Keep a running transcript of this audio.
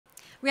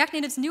React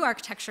Native's new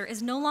architecture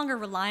is no longer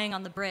relying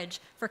on the bridge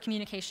for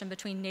communication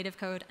between native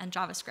code and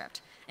JavaScript.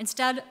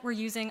 Instead, we're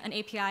using an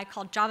API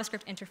called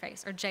JavaScript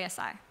Interface, or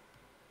JSI.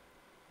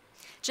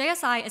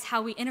 JSI is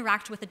how we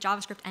interact with the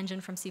JavaScript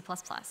engine from C++.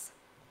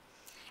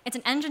 It's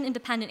an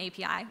engine-independent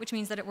API, which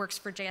means that it works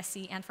for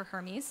JSC and for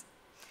Hermes.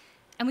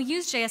 And we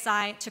use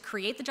JSI to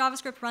create the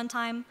JavaScript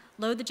runtime,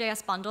 load the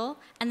JS bundle,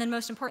 and then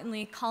most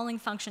importantly, calling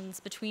functions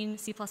between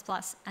C++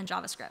 and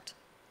JavaScript.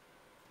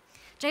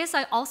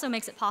 JSI also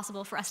makes it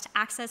possible for us to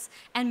access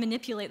and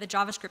manipulate the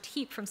JavaScript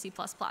heap from C++,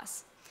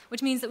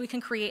 which means that we can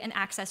create and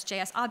access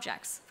JS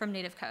objects from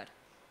native code.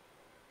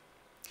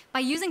 By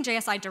using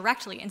JSI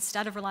directly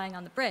instead of relying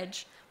on the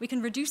bridge, we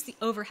can reduce the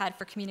overhead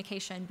for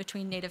communication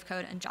between native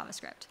code and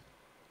JavaScript.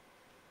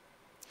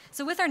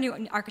 So with our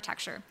new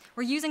architecture,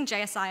 we're using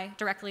JSI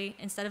directly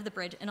instead of the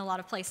bridge in a lot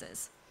of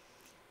places.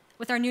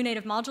 With our new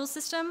native module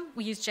system,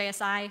 we use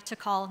JSI to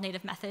call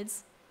native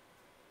methods.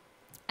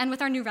 And with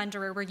our new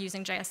renderer, we're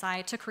using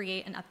JSI to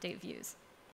create and update views.